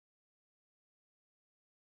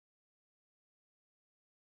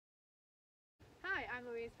I'm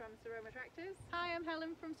Louise from Siromer Tractors. Hi, I'm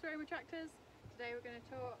Helen from Siromer Tractors. Today we're going to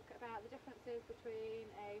talk about the differences between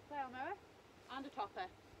a flail mower And a topper.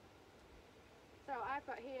 So I've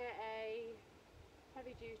got here a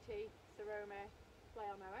heavy duty Siromer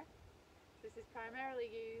flail mower. This is primarily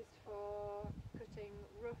used for cutting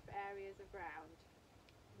rough areas of ground.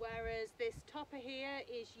 Whereas this topper here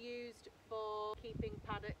is used for keeping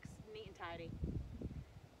paddocks neat and tidy.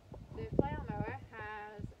 The flail mower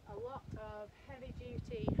has a lot of heavy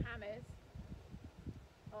duty hammers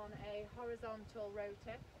on a horizontal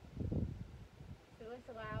rotor. So this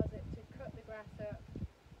allows it to cut the grass up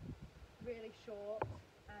really short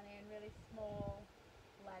and in really small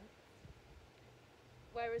lengths.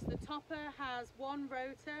 Whereas the topper has one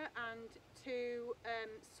rotor and two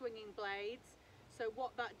swinging blades. So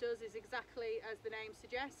what that does is exactly as the name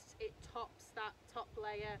suggests, it tops that top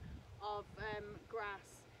layer of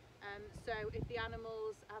grass. So if the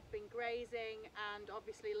animals have been grazing and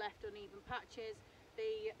obviously left uneven patches,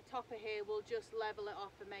 the topper here will just level it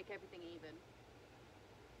off and make everything even.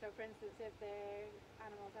 So for instance, if the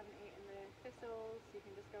animals haven't eaten the thistles, you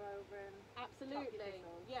can just go over and Absolutely, top your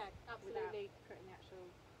thistles, yeah, absolutely. without cutting the actual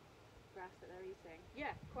grass that they're eating.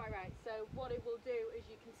 Yeah, quite right. So what it will do, as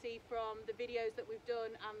you can see from the videos that we've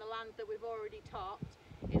done and the land that we've already topped,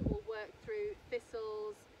 it will work through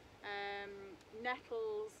thistles,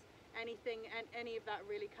 nettles, anything, and any of that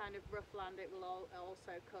really kind of rough land. It will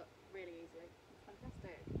also cut really easily.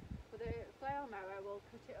 Fantastic. Well, the flail mower will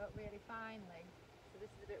cut it up really finely. So this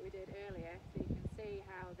is the bit we did earlier. So you can see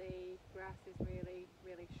how the grass is really,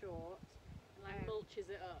 really short. And like mulches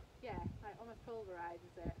it up. Yeah, like almost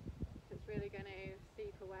pulverises it. So it's really going to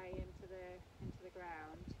seep away into the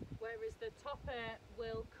ground. Whereas the topper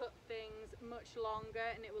will cut things much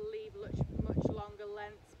longer, and it will leave much longer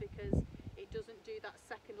lengths because it doesn't do that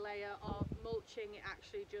second layer of mulching. It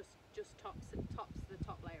actually just tops the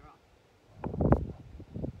top layer off.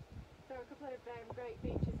 So a couple of great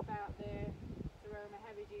features about the Siromer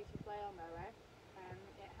heavy duty flail mower.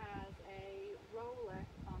 It has a roller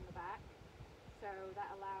on the back, so that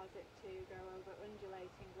allows it to go over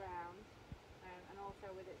undulating ground, and also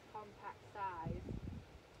with its compact size,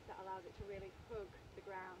 that allows it to really hug the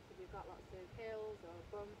ground. So if you've got lots of hills or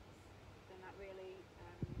bumps, then that really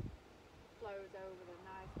flows over them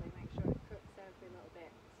nicely, make sure it cuts every little bit.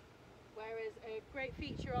 Whereas a great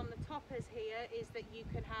feature on the toppers here is that you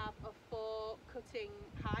can have a 4 cutting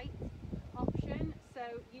height option.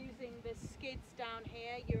 So using the skids down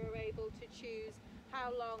here, you're able to choose how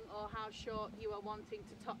long or how short you are wanting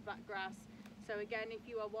to top that grass. So again, if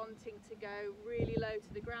you are wanting to go really low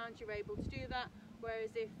to the ground, you're able to do that. Whereas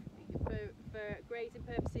if for grazing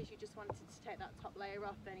purposes you just wanted to take that top layer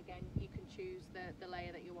off, then again you can choose the layer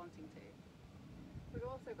that you're wanting to. We've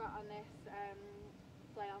also got on this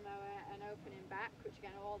flail mower an opening back, which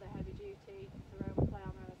again all the heavy duty Siromer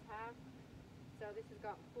flail mowers have. So this has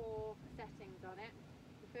got 4 settings on it.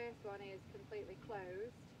 The first one is completely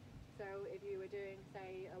closed, so if you were doing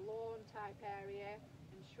say a lawn type area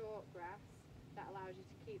and short grass, that allows you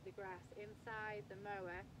to keep the grass inside the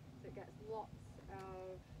mower, so it gets lots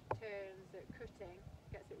of turns at cutting,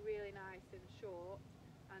 gets it really nice and short,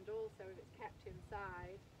 and also if it's kept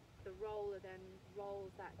inside, the roller then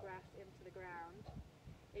rolls that grass into the ground.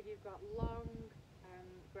 If you've got long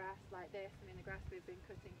grass like this, I mean the grass we've been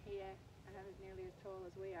cutting here is nearly as tall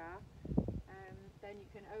as we are, then you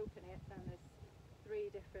can open it, and there's 3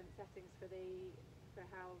 different settings for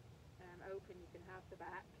how open you can have the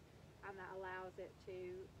back, and that allows it to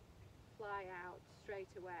fly out straight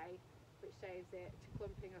away, which saves it to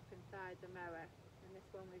clumping up inside the mower. And this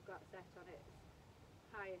one we've got set on its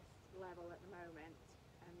highest level at the moment,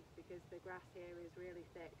 and because the grass here is really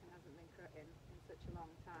thick and hasn't been cut in such a long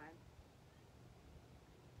time.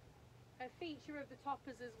 A feature of the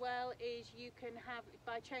toppers as well is you can have,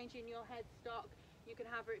 by changing your headstock, you can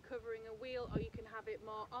have it covering a wheel, or you can have it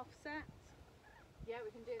more offset. Yeah,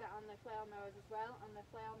 we can do that on the flail mowers as well. On the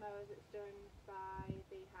flail mowers it's done by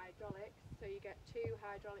the hydraulics, so you get 2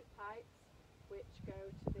 hydraulic pipes which go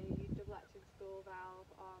to the double acting spool valve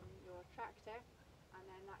on your tractor, and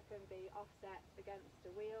then that can be offset against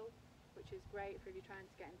a wheel, which is great for if you're trying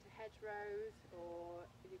to get into hedgerows, or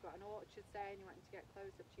if you've got an orchard say and you want to get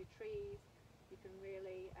close up to your trees, you can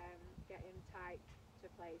really get in tight to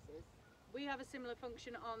places. We have a similar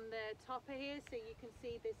function on the topper here, so you can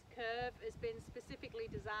see this curve has been specifically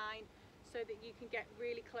designed so that you can get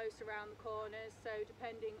really close around the corners. So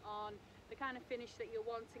depending on the kind of finish that you're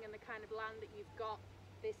wanting and the kind of land that you've got,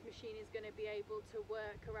 this machine is going to be able to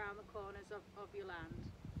work around the corners of your land.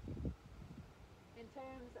 In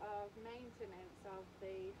terms of maintenance of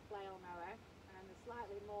the flail mower, there's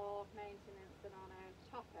slightly more maintenance than on a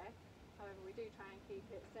topper. However, we do try and keep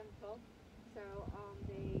it simple. So on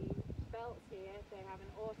the belts here, they have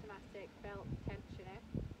an automatic belt tensioner,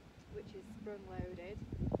 which is sprung loaded.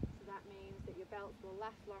 So that means that your belts will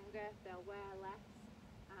last longer, they'll wear less,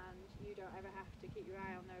 and you don't ever have to keep your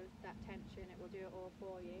eye on that tension. It will do it all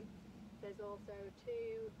for you. There's also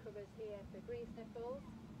two covers here for grease nipples,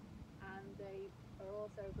 and they are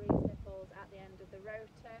also grease nipples at the end of the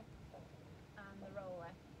rotor and the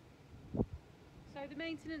roller. So the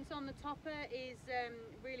maintenance on the topper is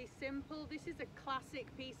really simple. This is a classic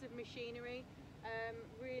piece of machinery,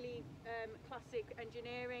 really classic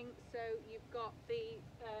engineering. So you've got the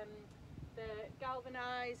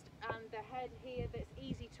galvanised and the head here that's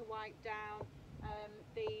easy to wipe down.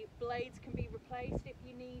 The blades can be replaced if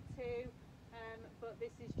you need to, but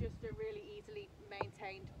this is just a really easily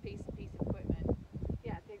maintained piece of equipment.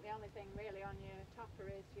 Yeah, I think the only thing really on your topper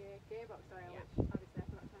is your gearbox oil, Yeah. which obviously I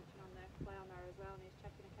forgot to mention on the flail mower as well, needs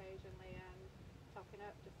checking occasionally and topping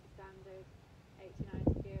up. Just the standard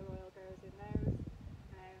 80-90 gear oil goes in those.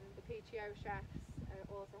 The PTO shafts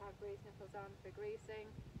also have grease nipples on for greasing.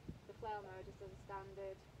 The flail mower just does a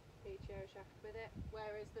standard PTO shaft with it.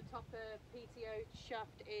 Whereas the topper PTO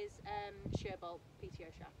shaft is shear bolt PTO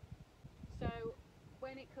shaft. So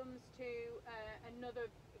when it comes to another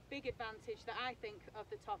big advantage that I think of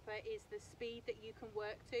the topper is the speed that you can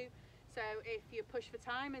work to. So if you push for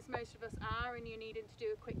time, as most of us are, and you're needing to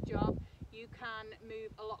do a quick job, you can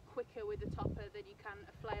move a lot quicker with the topper than you can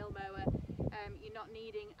a flail mower. You're not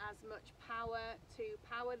needing as much power to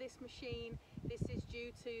power this machine. This is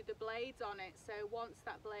due to the blades on it. So once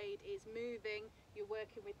that blade is moving, you're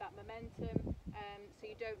working with that momentum. So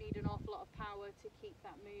you don't need an awful lot of power to keep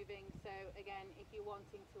that moving. So again, if you're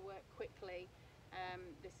wanting to work quickly,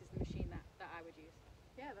 this is the machine that I would use.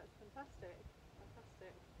 Yeah, that's fantastic.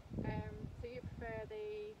 Fantastic. So you prefer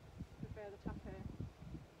the topper?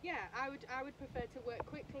 Yeah, I would prefer to work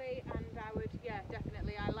quickly, and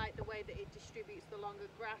definitely I like the way that it distributes the longer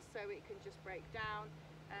grass so it can just break down.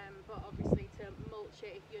 But obviously to mulch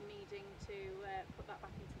it if you're needing to put that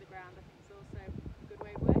back into the ground, I think is also a good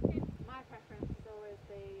way of working. My preference is always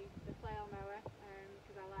the flail mower,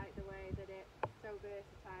 because I like the way that it's so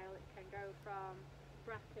versatile. It can go from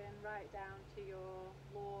bracken right down to your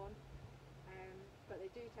lawn, but they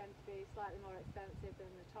do tend to be slightly more expensive than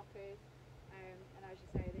the toppers, and as you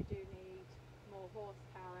say, they do need more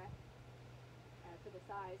horsepower for the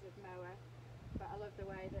size of mower. But I love the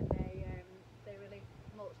way that they really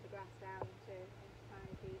mulch the grass down into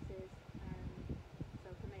tiny pieces. So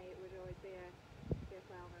for me, it would always be a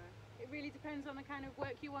flail mower. It really depends on the kind of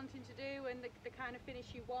work you're wanting to do and the kind of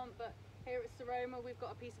finish you want, but here at Siromer we've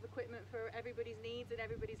got a piece of equipment for everybody's needs and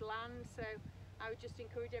everybody's land, so I would just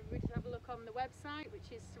encourage everybody to have a look on the website, which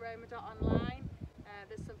is siromer.online.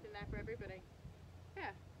 There's something there for everybody.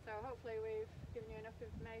 Yeah, so hopefully we've given you enough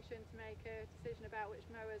information to make a decision about which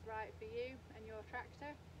mower is right for you and your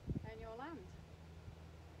tractor and your land.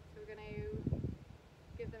 So we're going to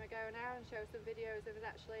give them a go now and show some videos of us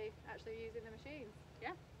actually using the machines.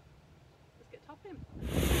 Yeah, let's get topping.